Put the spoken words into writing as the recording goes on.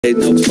I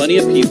know plenty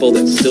of people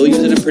that still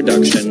use it in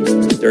production.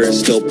 There are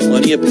still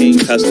plenty of paying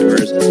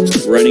customers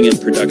running in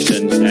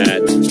production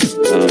at a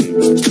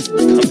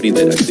company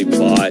that actually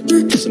bought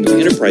some of the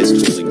enterprise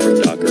tooling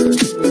from Docker.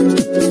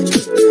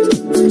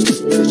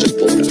 Let's just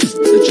pull it up.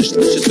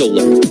 Let's just go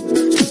look.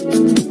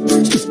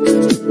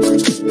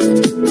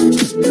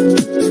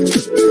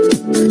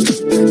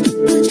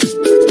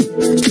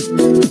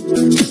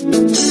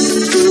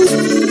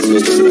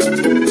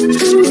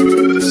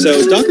 So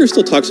Docker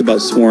still talks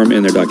about Swarm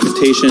in their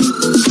documentation.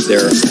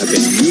 There have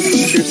been new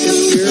features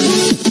this year,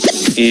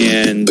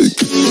 and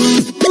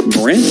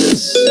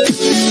Mirantis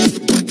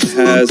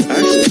has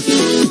actually,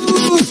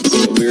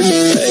 so weird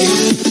to say,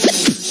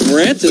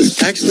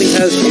 Mirantis actually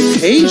has a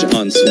page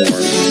on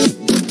Swarm,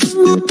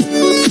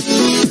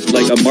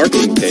 like a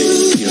marketing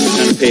page, you know, the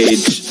kind of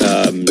page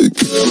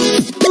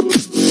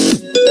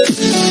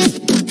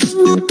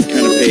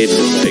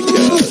that's like,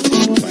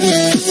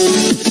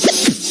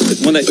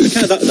 one that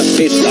kind of the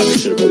page Docker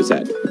should have always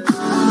had.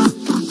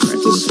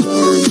 Right, the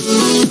Swarm.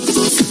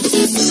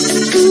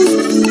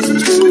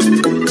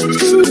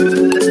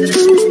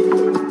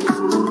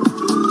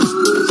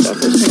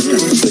 Software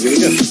Swarm, yeah. So here we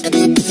go.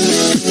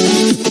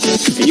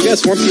 And you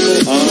guys Swarm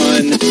people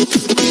on.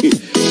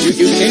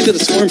 You came to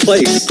the Swarm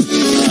place.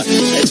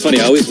 It's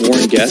funny. I always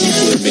warn guests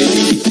who are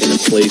maybe in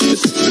a place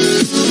that's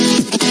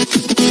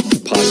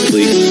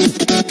possibly.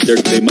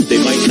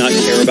 They might not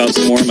care about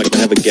Swarm. Like I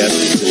have a guest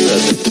who just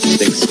doesn't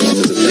think Swarm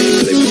is a thing,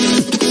 or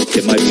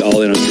they might be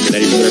all in on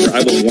Kubernetes or whatever.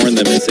 I will warn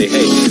them and say,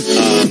 hey,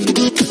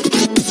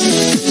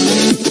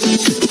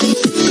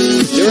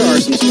 there are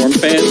some Swarm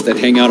fans that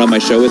hang out on my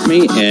show with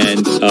me,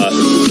 and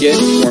get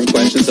Swarm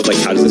questions of like,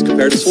 how does this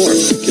compare to Swarm?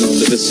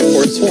 Does this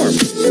support Swarm?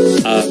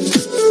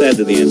 Sad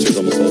that the answer is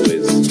almost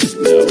always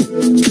no.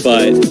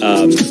 But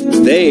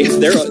they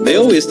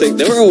always think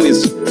they were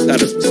always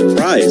kind of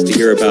surprised to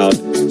hear about.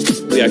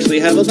 We actually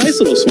have a nice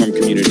little Swarm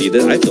community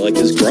that I feel like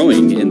is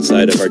growing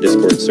inside of our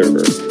Discord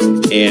server.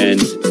 And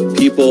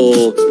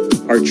people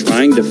are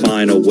trying to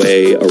find a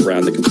way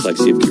around the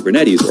complexity of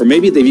Kubernetes. Or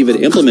maybe they've even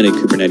implemented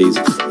Kubernetes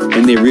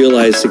and they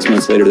realize 6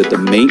 months later that the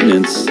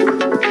maintenance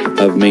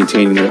of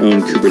maintaining their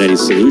own Kubernetes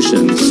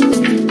solutions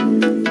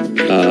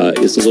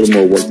is a little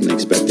more work than they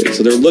expected.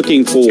 So they're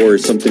looking for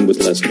something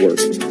with less work.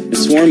 And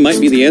Swarm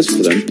might be the answer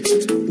for them.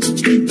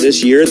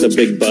 This year, the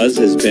big buzz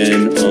has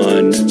been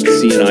on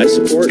CSI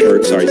support,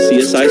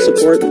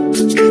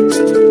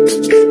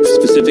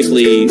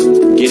 specifically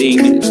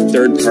getting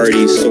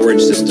third-party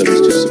storage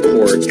systems to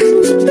support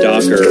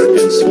Docker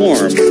and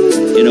Swarm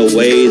in a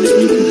way that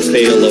you can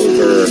fail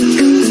over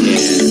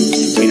and